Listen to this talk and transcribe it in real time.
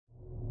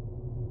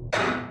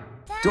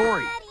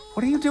Dory,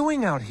 what are you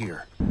doing out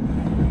here?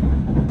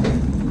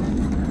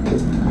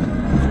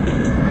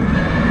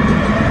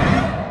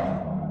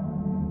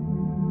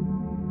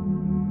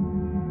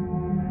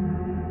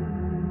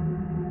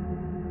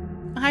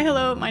 Hi,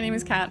 hello, my name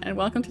is Kat, and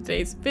welcome to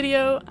today's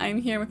video. I'm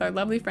here with our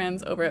lovely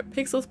friends over at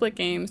Pixelsplit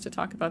Games to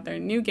talk about their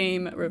new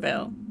game,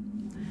 REVEIL.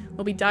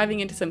 We'll be diving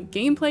into some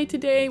gameplay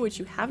today, which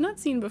you have not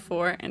seen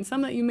before, and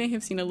some that you may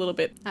have seen a little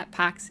bit at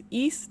PAX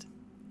East.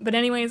 But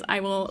anyways,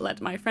 I will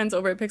let my friends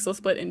over at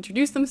Pixelsplit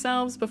introduce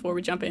themselves before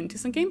we jump into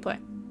some gameplay.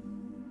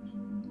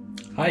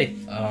 Hi,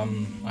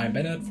 I'm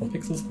Bennett from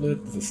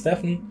Pixelsplit. This is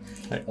Stefan.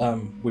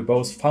 We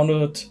both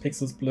founded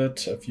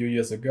Pixelsplit a few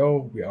years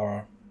ago. We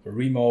are a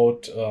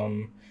remote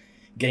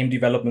game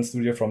development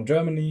studio from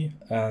Germany,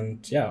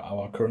 and yeah,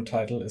 our current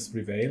title is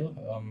REVEIL.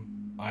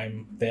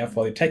 I'm there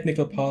for the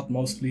technical part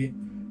mostly,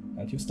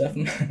 and you,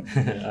 Stefan?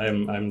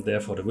 I'm there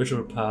for the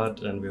visual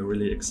part, and we're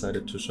really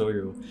excited to show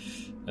you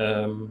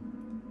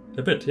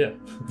a bit, yeah.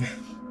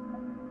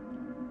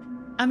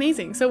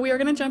 Amazing. So we are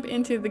going to jump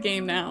into the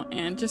game now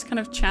and just kind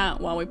of chat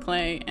while we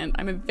play, and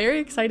I'm very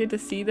excited to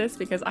see this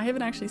because I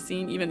haven't actually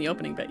seen even the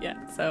opening bit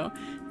yet, so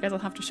you guys will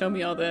have to show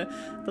me all the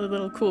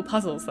little cool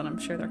puzzles that I'm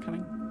sure they're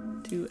coming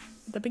to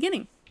the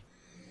beginning.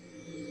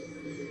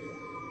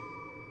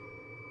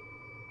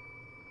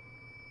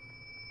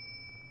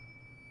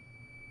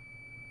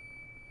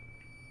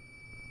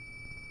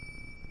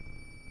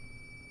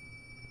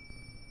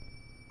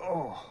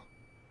 Oh,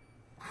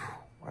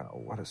 wow,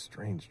 what a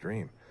strange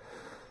dream.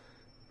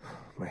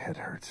 My head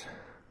hurts.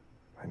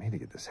 I need to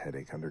get this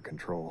headache under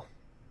control.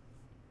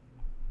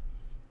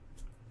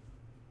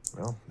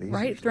 Well, these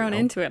Right thrown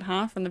into it,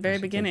 huh? From the very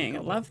beginning. I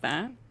love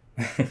that.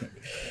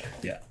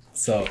 Yeah,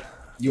 so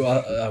you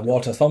are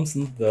Walter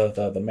Thompson,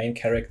 the main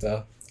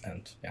character,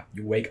 and yeah,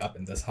 you wake up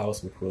in this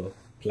house, which will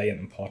play an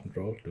important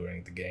role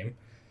during the game.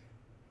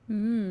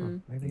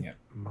 Maybe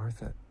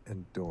Martha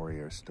and Dory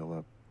are still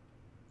up.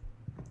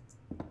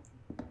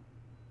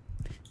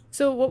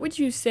 So what would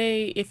you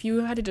say if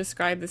you had to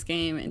describe this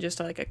game in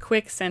just like a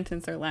quick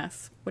sentence or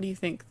less? What do you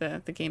think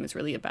the game is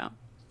really about?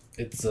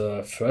 It's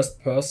a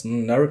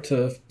first-person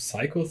narrative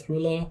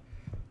psycho-thriller,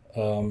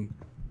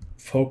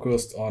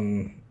 focused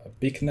on a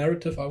big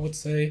narrative, I would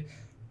say.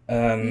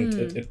 And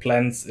it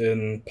blends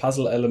in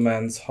puzzle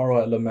elements,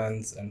 horror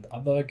elements, and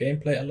other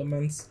gameplay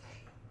elements.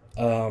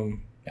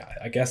 Yeah,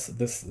 I guess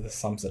this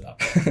sums it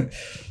up.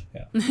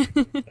 Yeah.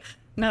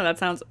 No, that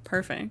sounds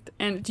perfect.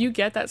 And do you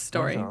get that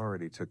story? Martha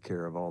already took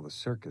care of all the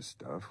circus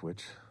stuff,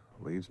 which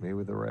leaves me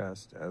with the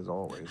rest, as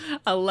always.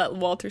 I'll let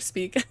Walter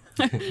speak.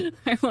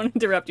 I won't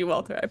interrupt you,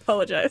 Walter. I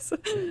apologize.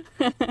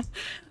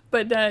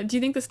 But do you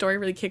think the story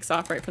really kicks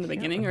off right from the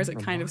beginning, or is it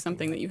kind of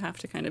something that you have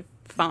to kind of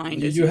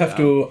find as you have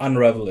go? to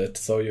unravel it.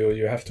 So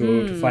you have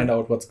to find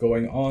out what's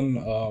going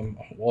on.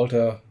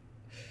 Walter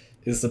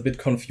is a bit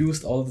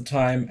confused all the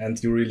time,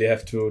 and you really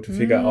have to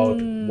figure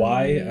out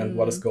why and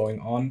what is going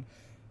on.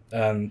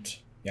 And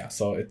yeah,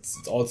 so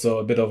it's also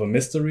a bit of a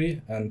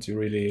mystery, and you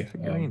really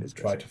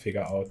try to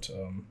figure out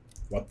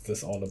what this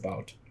is all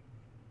about.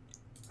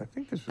 I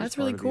think this was That's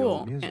part really of the old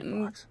cool. music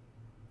And box.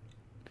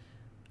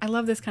 I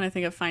love this kind of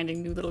thing of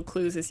finding new little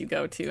clues as you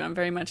go too. I'm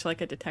very much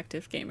like a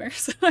detective gamer,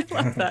 so I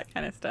love that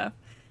kind of stuff.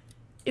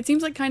 It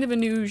seems like kind of a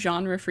new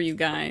genre for you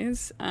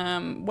guys.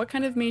 What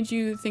kind of made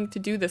you think to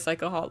do the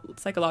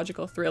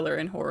psychological thriller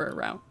and horror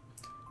route?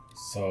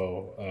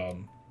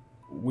 So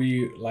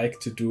we like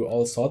to do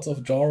all sorts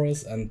of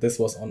genres, and this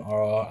was on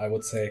our, I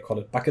would say, call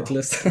it bucket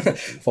list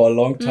for a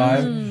long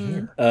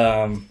time.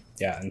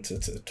 Yeah, and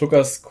it took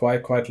us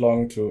quite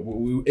long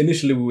to.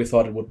 Initially, we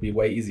thought it would be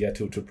way easier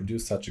to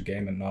produce such a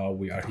game, and now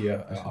we are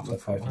here after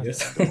 5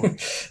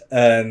 years.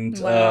 And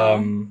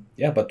wow.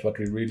 Yeah, but what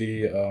we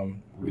really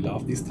we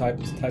love these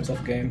types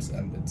of games,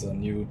 and it's a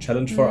new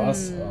challenge for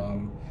us.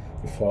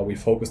 Before we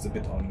focused a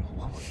bit on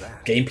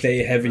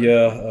gameplay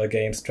heavier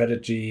game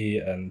strategy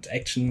and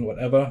action,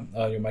 whatever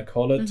you might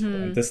call it,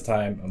 and this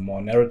time a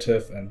more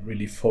narrative and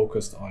really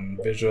focused on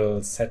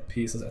visual set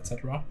pieces,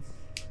 etc.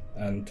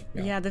 And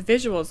yeah, the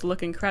visuals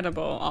look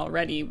incredible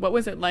already. What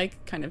was it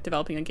like kind of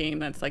developing a game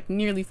that's like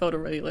nearly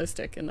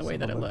photorealistic in the way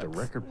that it looks? The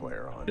record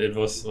player on. It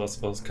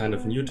was kind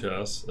of new to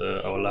us.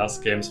 Our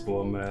last games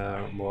were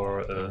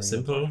more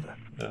simple.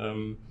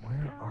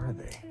 Where are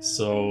they?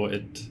 So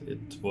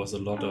it was a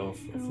lot of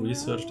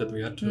research that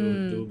we had to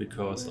do,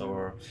 because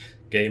our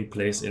game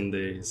plays in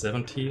the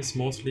 70s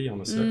mostly on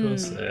a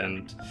circus,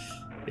 and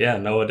yeah,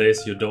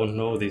 nowadays you don't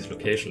know these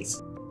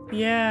locations.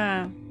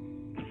 Yeah.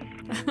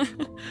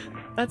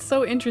 That's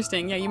so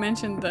interesting. Yeah, you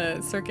mentioned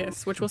the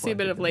circus, which we'll see a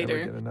bit of later.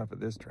 Never get enough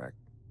of this track.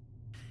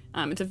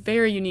 It's a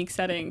very unique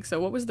setting. So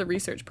what was the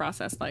research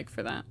process like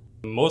for that?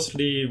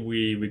 Mostly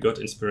we got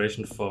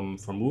inspiration from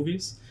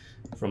movies,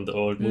 from the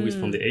old movies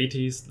from the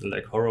 80s,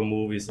 like horror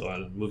movies or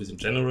movies in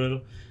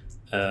general.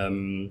 Yeah,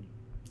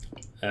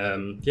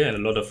 and a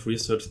lot of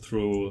research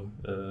through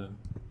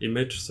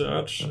image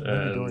search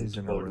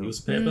and old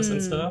newspapers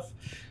and stuff,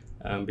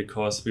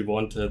 because we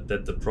wanted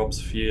that the props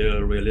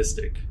feel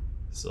realistic.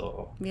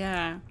 So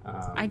yeah,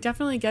 I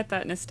definitely get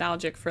that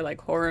nostalgic for like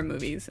horror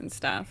movies and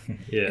stuff.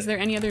 yeah. Is there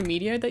any other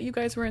media that you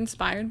guys were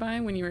inspired by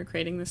when you were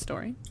creating this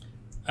story?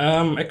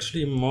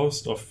 Actually,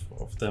 most of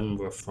them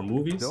were from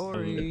movies.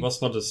 It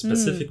was not a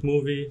specific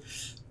movie.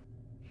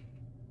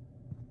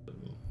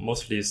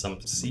 Mostly some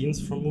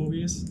scenes from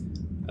movies.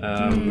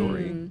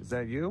 Dory, is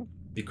that you?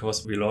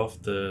 Because we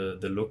love the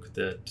look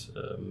that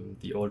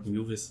the old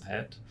movies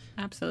had.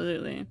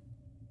 Absolutely.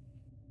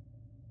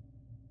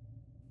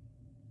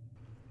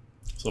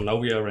 So now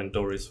we are in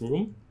Dory's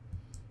room.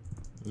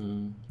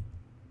 Oh,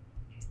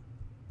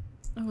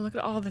 look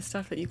at all the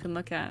stuff that you can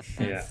look at.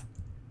 Yeah,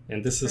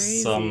 and this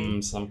is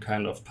some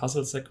kind of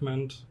puzzle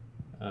segment.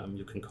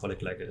 You can call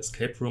it like an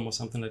escape room or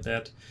something like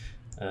that.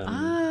 You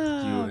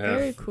have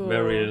very cool.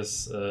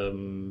 various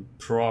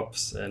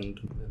props and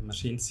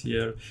machines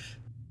here.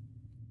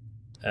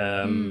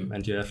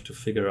 And you have to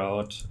figure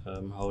out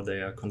how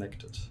they are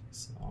connected.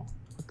 So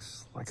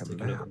Looks like let's a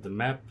take a look map. at the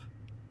map.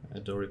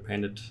 Dory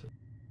painted.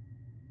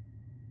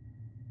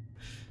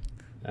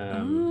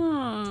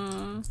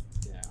 Yeah.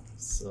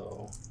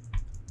 So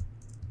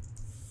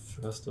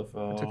first of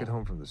all, I took it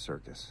home from the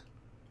circus.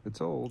 It's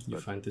old. you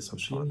but find this it's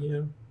machine fun.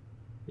 here.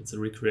 It's a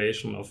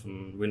recreation of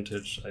a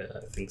vintage,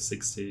 I think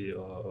 60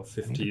 or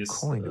I need a 50s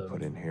coin to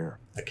put in here.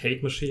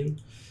 arcade machine.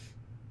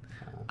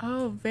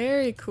 Oh,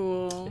 very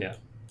cool. Yeah.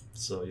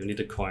 So you need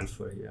a coin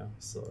for here.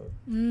 So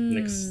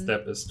next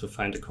step is to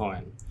find a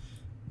coin.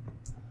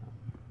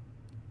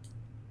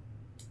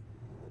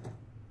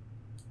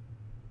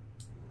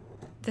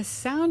 The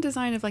sound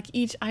design of like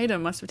each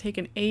item must have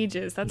taken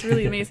ages. That's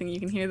really amazing. You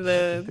can hear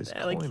the This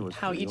like coin was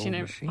how for the each old and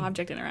every machine.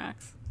 object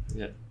interacts.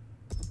 Yeah.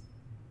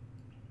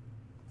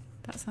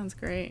 That sounds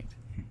great.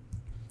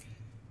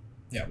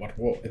 Yeah,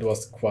 it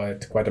was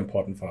quite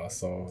important for us.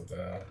 So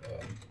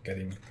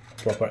getting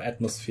proper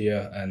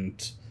atmosphere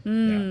and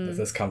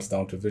this comes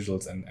down to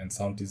visuals and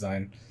sound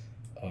design.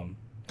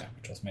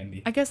 Which was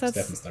mainly I guess that's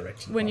Stefan's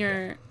direction. when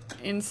you're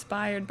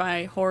inspired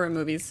by horror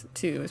movies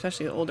too,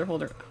 especially the older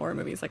horror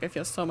movies. Like I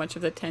feel so much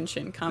of the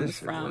tension comes This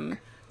should from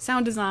work.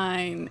 sound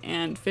design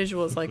and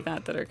visuals like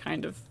that are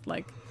kind of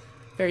like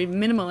very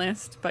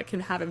minimalist but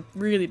can have a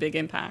really big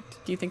impact.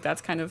 Do you think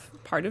that's kind of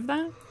part of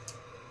that?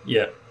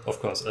 Yeah,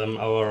 of course.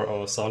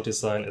 Our sound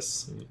design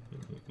is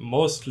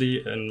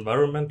mostly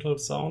environmental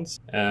sounds.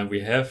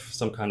 We have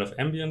some kind of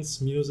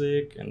ambience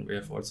music, and we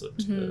have also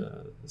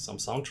some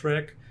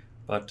soundtrack,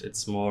 but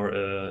it's more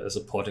a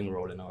supporting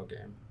role in our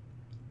game.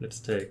 Let's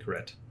take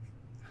red.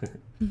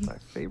 My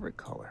favorite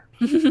color.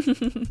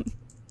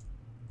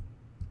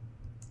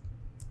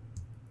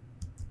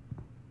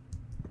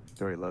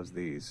 Dory loves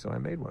these, so I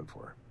made one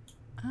for her.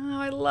 Oh,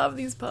 I love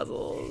these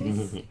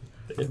puzzles.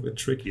 They're a bit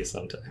tricky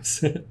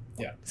sometimes.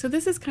 So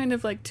this is kind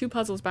of like two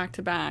puzzles back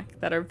to back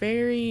that are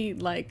very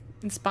like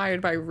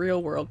inspired by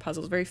real world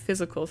puzzles, very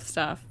physical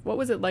stuff. What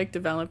was it like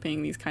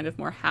developing these kind of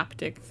more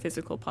haptic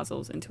physical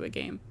puzzles into a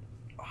game?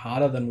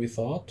 Harder than we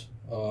thought.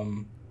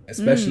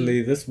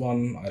 Especially this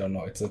one, I don't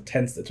know, it's a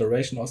 10th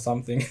iteration or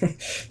something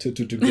to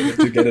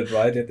get it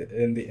right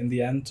in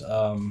the end.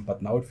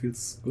 But now it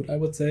feels good, I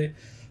would say.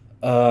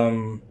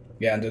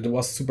 Yeah, and it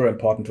was super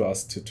important to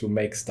us to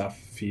make stuff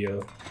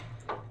feel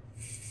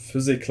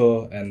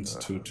physical and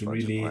to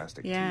really,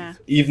 Yeah.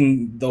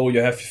 even though you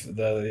have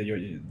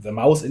the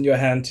mouse in your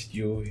hand,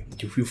 you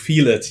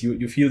feel it.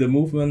 You feel the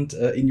movement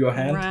in your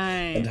hand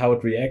and how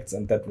it reacts,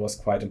 and that was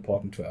quite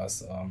important to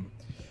us.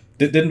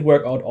 It didn't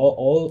work out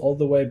all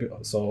the way,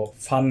 so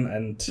fun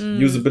and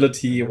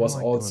usability was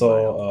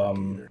also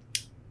an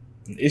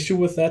issue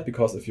with that,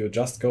 because if you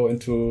just go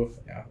into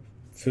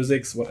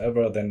physics,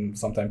 whatever, then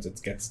sometimes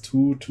it gets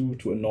too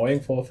annoying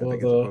for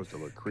the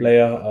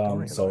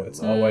player. So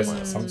it's always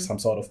some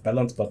sort of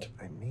balance, but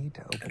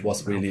it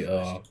was really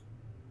a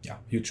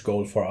huge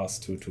goal for us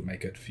to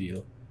make it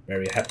feel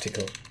very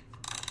haptical.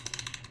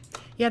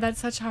 Yeah, that's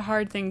such a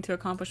hard thing to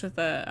accomplish with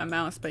a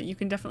mouse, but you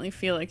can definitely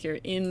feel like you're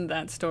in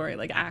that story,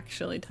 like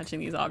actually touching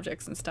these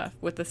objects and stuff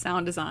with the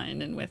sound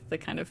design and with the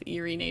kind of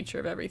eerie nature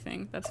of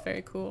everything. That's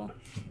very cool.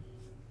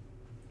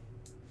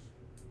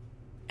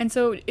 And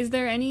so is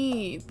there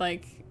any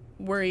like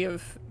worry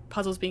of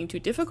puzzles being too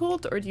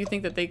difficult, or do you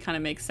think that they kind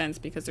of make sense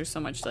because there's so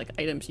much like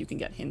items you can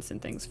get hints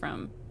and things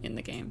from in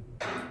the game?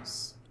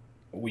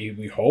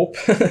 We hope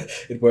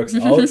it works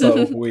out.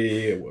 So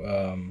we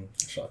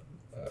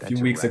a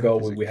few weeks ago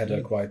we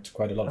had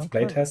quite a lot of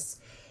play tests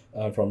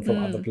from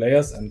other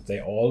players, and they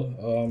all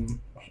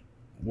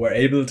were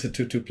able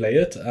to play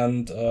it,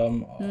 and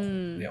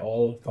they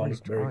all found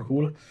it very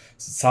cool.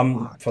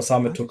 For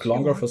some it took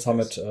longer, for some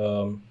it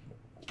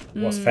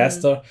was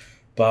faster,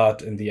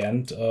 but in the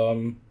end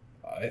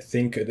I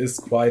think it is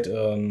quite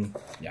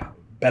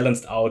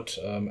balanced out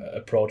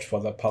approach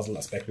for the puzzle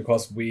aspect,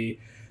 because we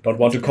don't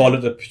want to call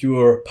it a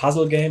pure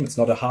puzzle game. It's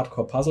not a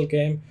hardcore puzzle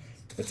game.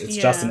 It's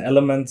just an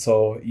element,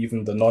 so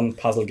even the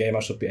non-puzzle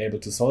gamer should be able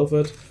to solve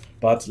it.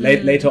 But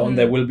later on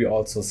there will be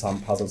also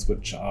some puzzles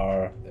which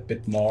are a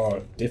bit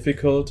more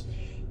difficult.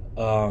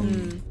 But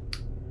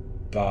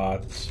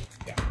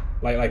yeah,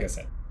 like I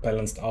said,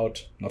 balanced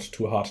out, not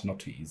too hard, not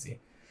too easy.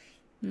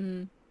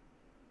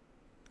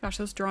 Gosh,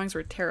 those drawings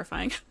were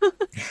terrifying.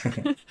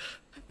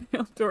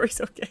 Dory's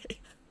okay.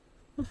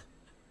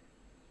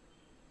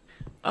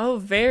 Oh,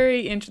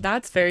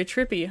 that's very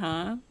trippy,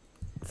 huh?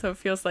 So it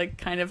feels like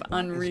kind of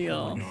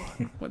unreal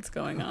what's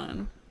going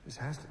on. This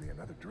has to be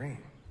another dream.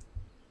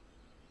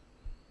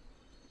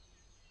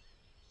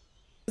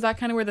 Is that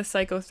kind of where the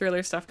psycho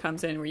thriller stuff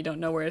comes in, where you don't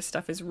know where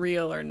stuff is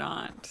real or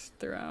not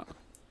throughout?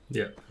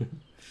 Yeah.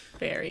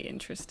 Very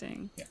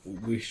interesting. Yeah,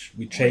 we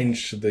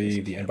change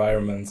the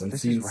environments and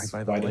scenes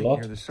quite a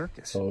lot.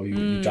 So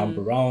you jump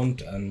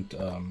around and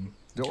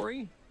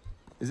Dory,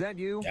 is that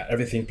you? yeah,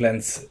 everything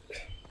blends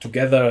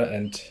together,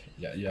 and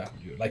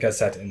like I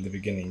said in the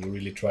beginning, you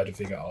really try to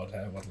figure out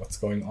what's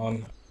going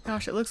on.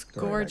 Gosh, it looks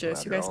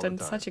gorgeous. You guys done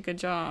such a good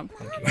job.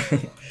 Thank you.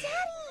 Daddy,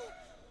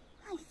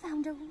 I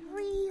found a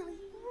really,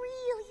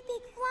 really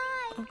big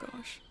fly. Oh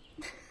gosh.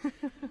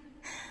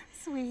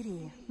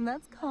 Sweetie,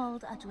 that's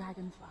called a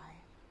dragonfly.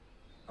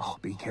 Oh,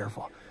 be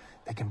careful.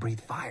 They can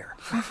breathe fire.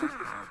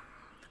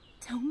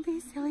 Don't be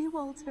silly,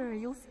 Walter.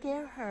 You'll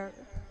scare her.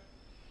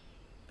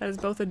 That is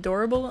both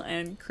adorable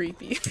and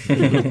creepy.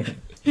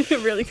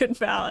 Really good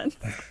balance.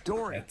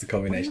 Dory, That's a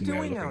combination what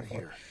are you we are doing looking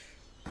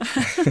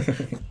out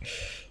for. here?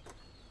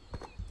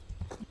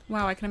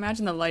 Wow, I can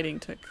imagine the lighting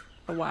took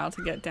a while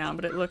to get down,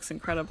 but it looks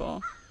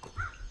incredible.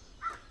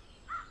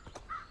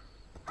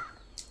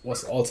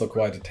 Was also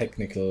quite a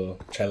technical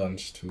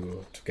challenge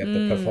to get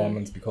the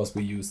performance, because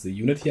we use the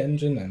Unity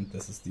engine, and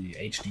this is the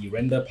HD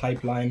render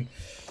pipeline.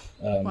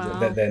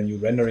 Wow. Their new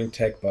rendering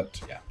tech,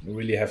 but yeah, you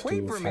really have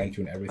Wait to for me. fine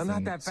tune everything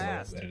I'm not that so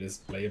fast. that it is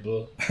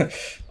playable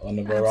on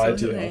a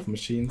variety Absolutely. of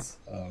machines.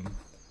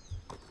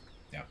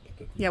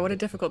 Yeah, what a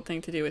difficult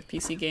thing to do with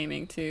PC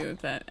gaming too,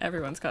 that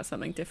everyone's got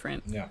something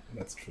different. Yeah,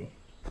 that's true.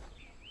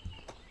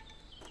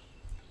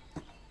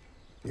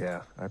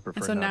 Yeah, I prefer.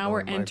 And so not now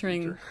we're knowing my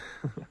entering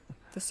future.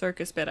 the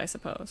circus bit, I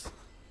suppose.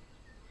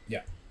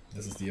 Yeah,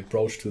 this is the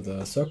approach to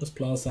the circus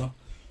plaza.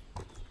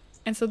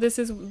 And so this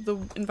is the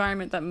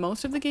environment that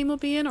most of the game will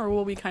be in, or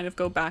will we kind of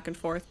go back and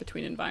forth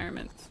between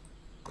environments?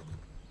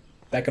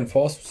 Back and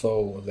forth,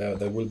 so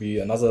there will be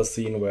another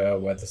scene where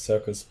the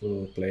circus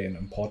will play an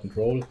important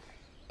role.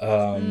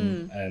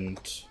 And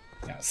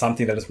yeah,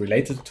 something that is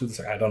related to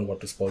this. I don't want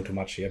to spoil too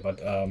much here, but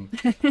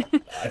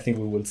I think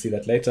we will see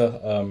that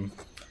later.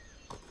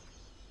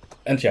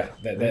 And yeah,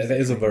 there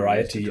is a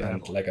variety,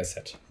 and like I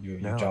said, you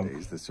jump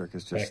Nowadays, the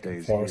circus just back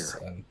and stays forth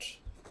here.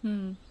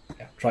 and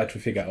yeah, try to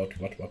figure out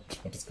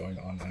what is going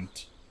on and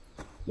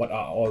what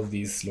are all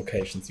these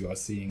locations you are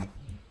seeing.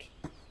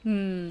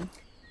 The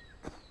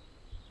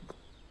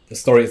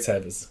story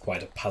itself is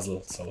quite a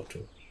puzzle, so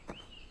to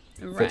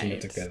putting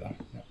it together.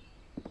 Yeah.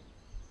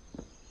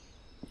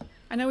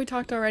 I know we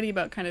talked already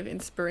about kind of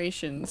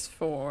inspirations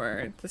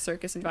for the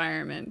circus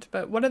environment,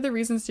 but what other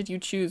reasons did you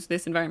choose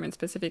this environment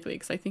specifically?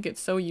 Because I think it's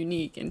so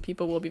unique and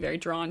people will be very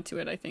drawn to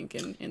it, I think,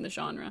 in the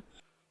genre.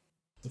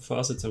 For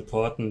us, it's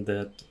important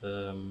that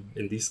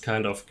in these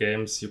kind of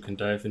games you can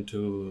dive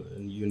into a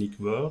unique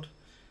world,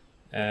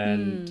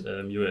 and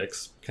you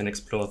can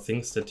explore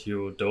things that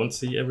you don't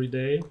see every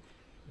day.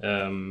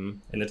 And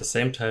at the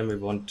same time, we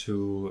want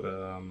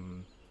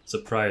to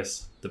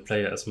surprise the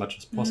player as much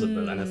as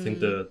possible. And I think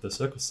the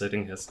circus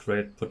setting has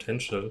great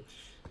potential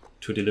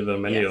to deliver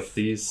many of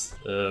these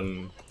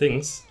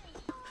things.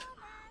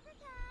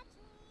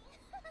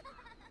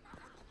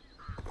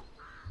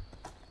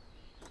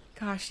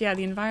 Gosh, yeah,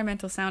 the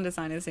environmental sound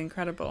design is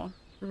incredible.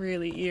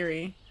 Really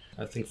eerie.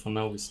 I think for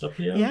now we stop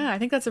here. Yeah, I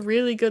think that's a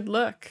really good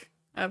look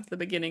of the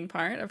beginning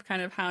part of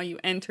kind of how you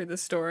enter the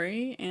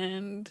story,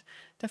 and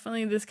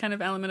definitely this kind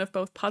of element of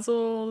both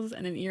puzzles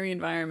and an eerie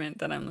environment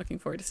that I'm looking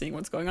forward to seeing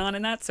what's going on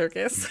in that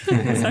circus,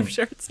 because I'm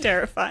sure it's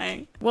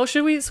terrifying. Well,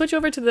 should we switch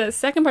over to the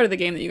second part of the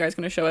game that you guys are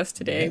going to show us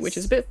today, which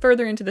is a bit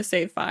further into the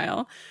save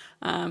file,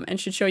 and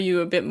should show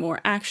you a bit more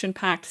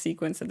action-packed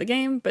sequence of the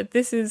game, but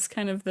this is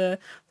kind of the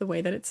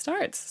way that it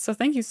starts. So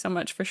thank you so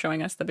much for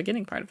showing us the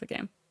beginning part of the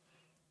game.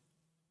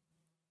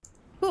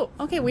 Cool.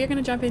 Okay, we are going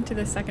to jump into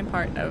the second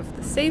part of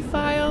the save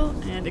file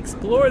and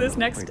explore this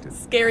next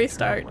scary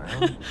start.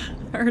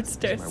 Or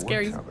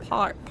scary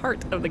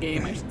part of the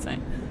game, I should say.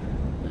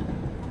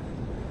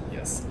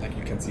 Yes, like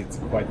you can see, it's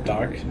quite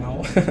dark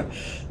now.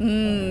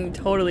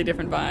 Totally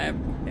different vibe.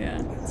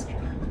 Yeah. That's true.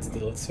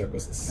 Still,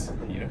 circus is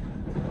here.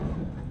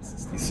 This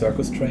is the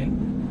circus train.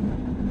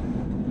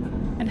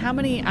 And how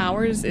many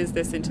hours is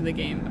this into the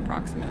game,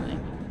 approximately?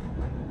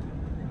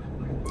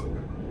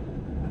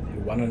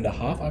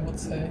 1.5, I would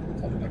say,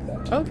 something like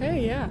that.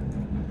 Okay, yeah.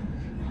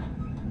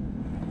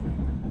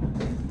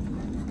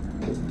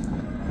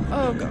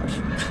 Oh gosh.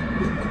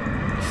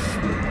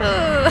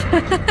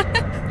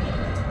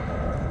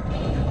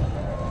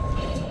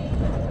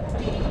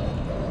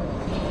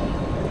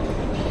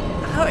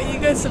 Oh, you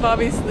guys have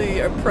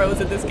obviously are pros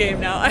at this game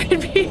now.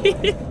 I'd be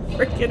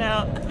freaking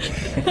out.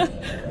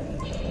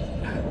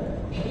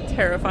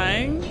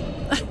 Terrifying.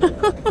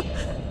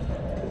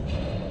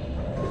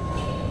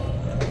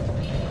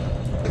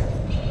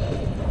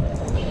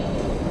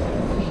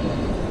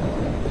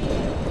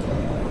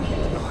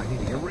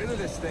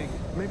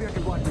 Maybe I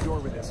could watch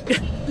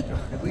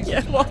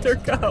Walter,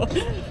 go.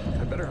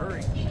 I better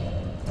hurry.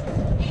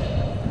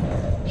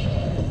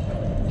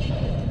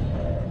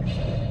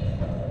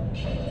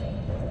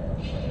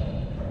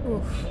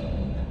 Oof.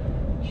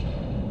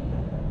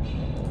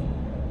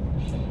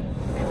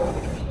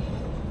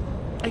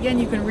 Again,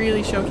 you can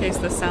really showcase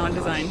the sound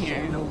design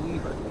here. No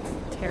lever.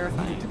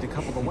 Terrifying. To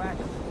decouple the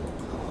wagon.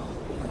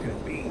 What could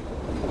it be?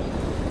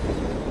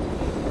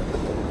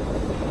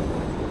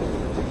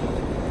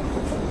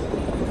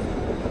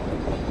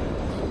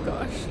 Oh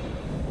gosh.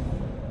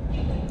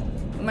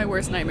 My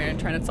worst nightmare,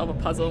 trying to solve a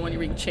puzzle when you're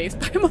being chased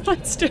by a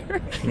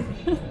monster.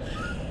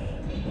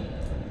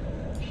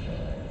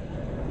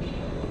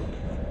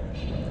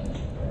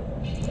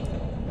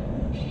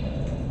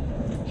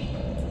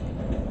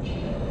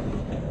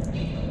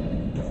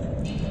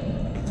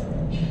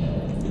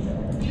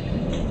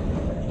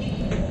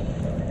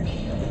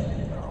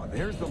 Oh,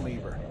 there's the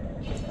lever.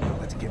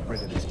 Let's get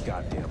rid of this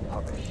goddamn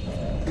puppet.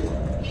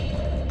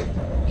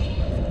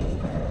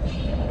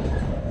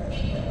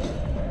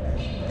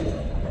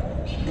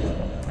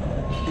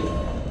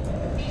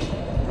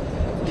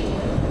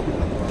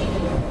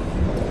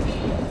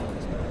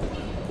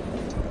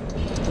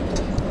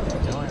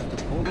 Now I have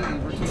to pull the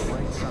lever to the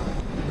right side.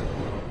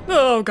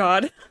 Oh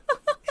god.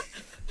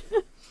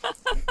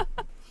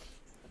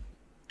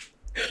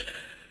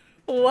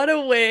 What a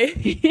way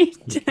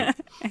to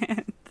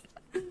end.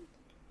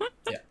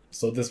 Yeah,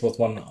 so this was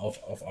one of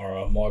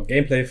our more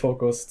gameplay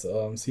focused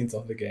scenes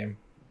of the game.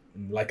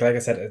 Like I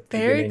said at the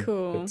Very beginning,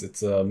 cool.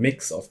 it's a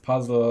mix of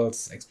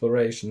puzzles,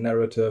 exploration,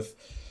 narrative,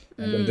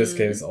 and in this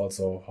case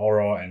also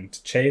horror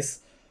and chase.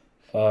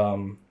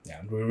 Yeah,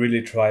 and we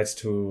really tried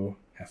to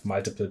have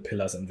multiple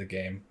pillars in the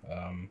game.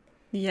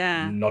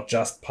 Yeah. Not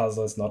just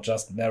puzzles, not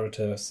just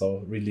narrative,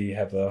 so really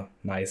have a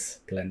nice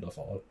blend of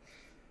all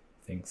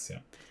things, yeah.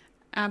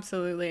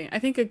 Absolutely. I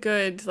think a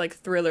good like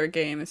thriller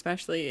game,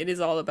 especially, it is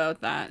all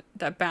about that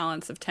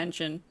balance of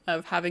tension,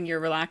 of having your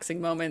relaxing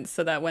moments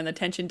so that when the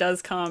tension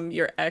does come,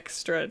 you're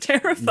extra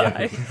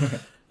terrified.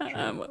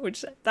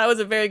 Which that was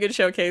a very good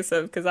showcase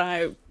of, because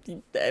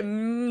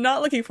I'm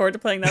not looking forward to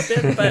playing that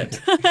bit, but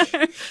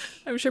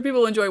I'm sure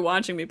people will enjoy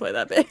watching me play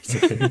that bit.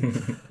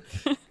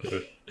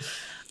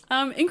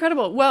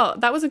 Incredible. Well,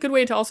 that was a good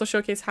way to also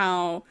showcase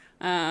how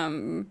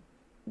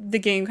the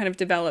game kind of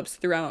develops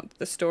throughout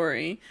the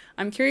story.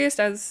 I'm curious,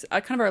 as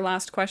kind of our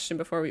last question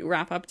before we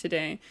wrap up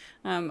today.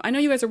 I know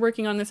you guys are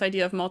working on this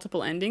idea of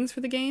multiple endings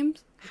for the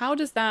games. How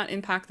does that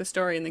impact the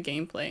story and the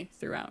gameplay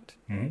throughout?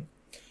 Mm-hmm.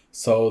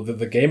 So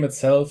the game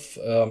itself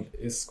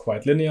is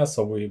quite linear.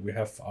 So we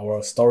have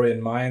our story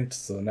in mind,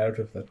 so the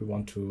narrative that we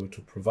want to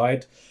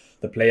provide.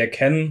 The player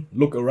can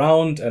look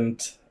around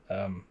and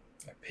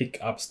pick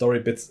up story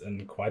bits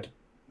in quite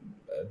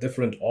a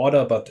different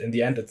order, but in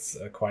the end it's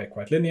quite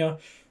linear.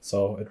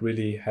 So it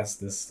really has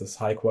this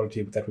high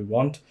quality that we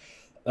want.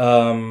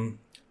 And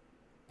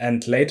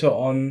later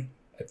on,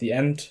 at the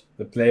end,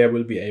 the player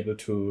will be able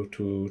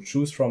to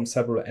choose from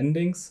several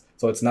endings.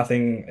 So it's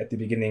nothing at the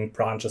beginning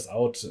branches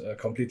out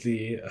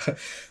completely.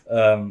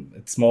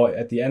 It's more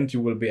at the end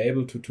you will be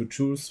able to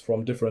choose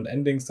from different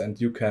endings,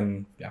 and you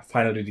can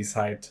finally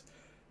decide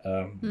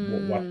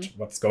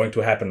what's going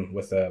to happen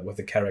with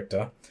the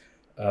character.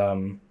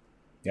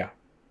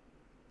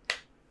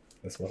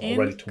 This was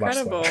already too much.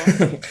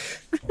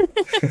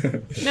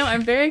 No,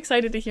 I'm very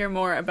excited to hear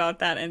more about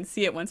that and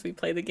see it once we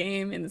play the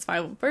game in this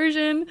final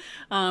version.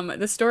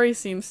 The story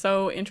seems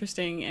so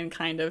interesting and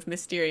kind of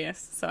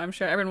mysterious, so I'm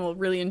sure everyone will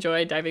really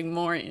enjoy diving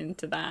more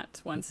into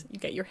that once you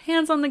get your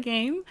hands on the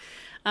game.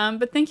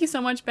 But thank you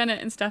so much,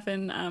 Bennett and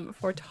Stefan,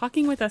 for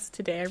talking with us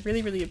today. I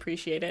really, really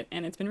appreciate it,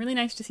 and it's been really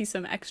nice to see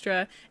some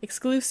extra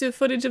exclusive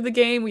footage of the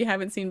game we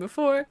haven't seen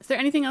before. Is there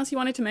anything else you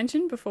wanted to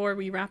mention before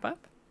we wrap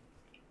up?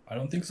 I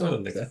don't think so. I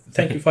don't think so.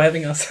 Thank you for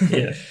having us.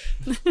 Yeah.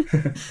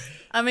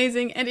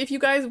 Amazing. And if you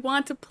guys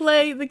want to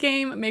play the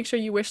game, make sure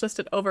you wishlist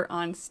it over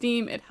on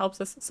Steam. It helps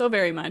us so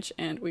very much,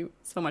 and we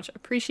so much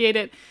appreciate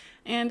it.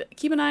 And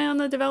keep an eye on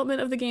the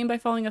development of the game by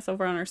following us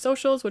over on our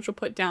socials, which we'll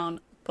put down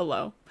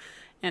below.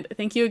 And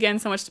thank you again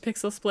so much to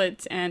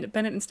Pixelsplit and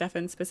Bennett and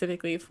Stefan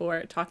specifically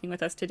for talking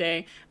with us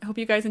today. I hope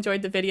you guys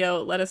enjoyed the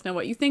video. Let us know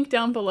what you think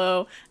down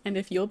below, and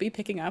if you'll be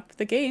picking up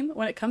the game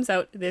when it comes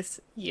out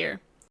this year.